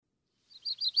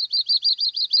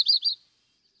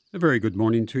A very good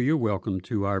morning to you. Welcome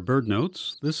to our Bird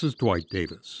Notes. This is Dwight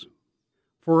Davis.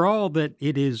 For all that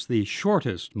it is the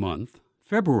shortest month,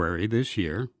 February this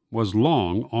year was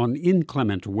long on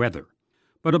inclement weather.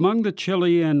 But among the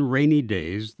chilly and rainy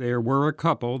days, there were a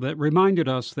couple that reminded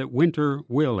us that winter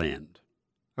will end.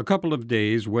 A couple of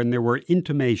days when there were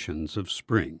intimations of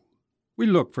spring. We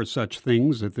look for such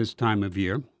things at this time of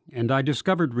year, and I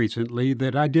discovered recently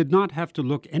that I did not have to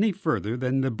look any further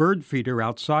than the bird feeder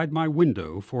outside my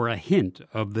window for a hint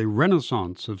of the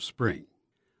renaissance of spring.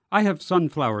 I have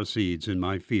sunflower seeds in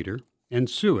my feeder and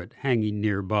suet hanging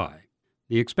nearby.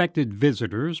 The expected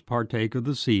visitors partake of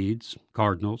the seeds: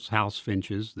 cardinals, house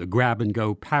finches, the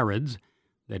grab-and-go parrots,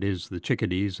 that is, the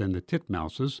chickadees and the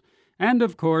titmouses, and,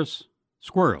 of course,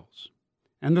 squirrels.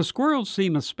 And the squirrels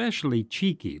seem especially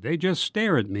cheeky. They just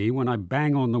stare at me when I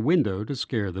bang on the window to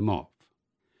scare them off.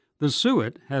 The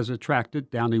suet has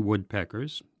attracted downy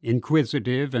woodpeckers,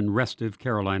 inquisitive and restive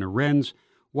Carolina wrens,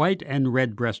 white and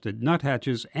red-breasted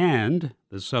nuthatches, and,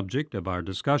 the subject of our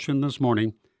discussion this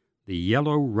morning, the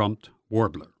yellow-rumped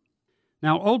warbler.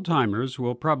 Now, old-timers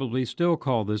will probably still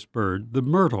call this bird the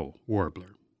myrtle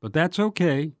warbler, but that's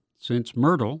okay, since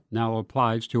myrtle now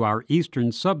applies to our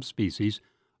eastern subspecies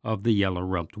of the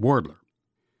yellow-rumped warbler.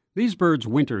 These birds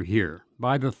winter here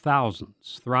by the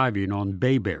thousands, thriving on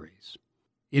bayberries.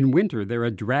 In winter, they're a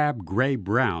drab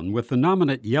gray-brown with the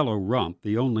nominate yellow rump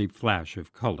the only flash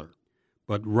of color.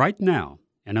 But right now,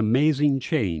 an amazing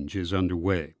change is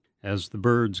underway as the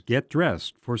birds get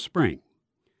dressed for spring.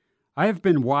 I have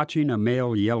been watching a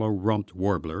male yellow-rumped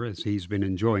warbler as he's been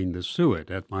enjoying the suet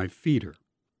at my feeder.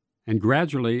 And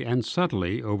gradually and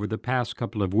subtly over the past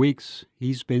couple of weeks,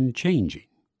 he's been changing.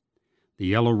 The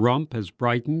yellow rump has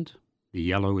brightened, the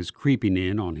yellow is creeping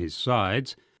in on his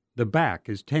sides, the back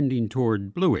is tending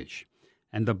toward bluish,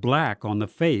 and the black on the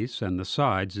face and the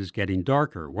sides is getting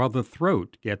darker, while the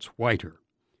throat gets whiter.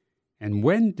 And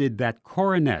when did that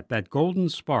coronet, that golden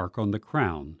spark on the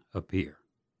crown, appear?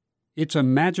 It's a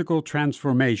magical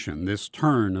transformation, this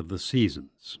turn of the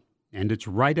seasons, and it's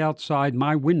right outside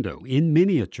my window, in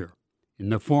miniature, in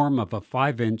the form of a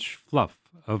 5-inch fluff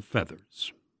of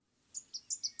feathers.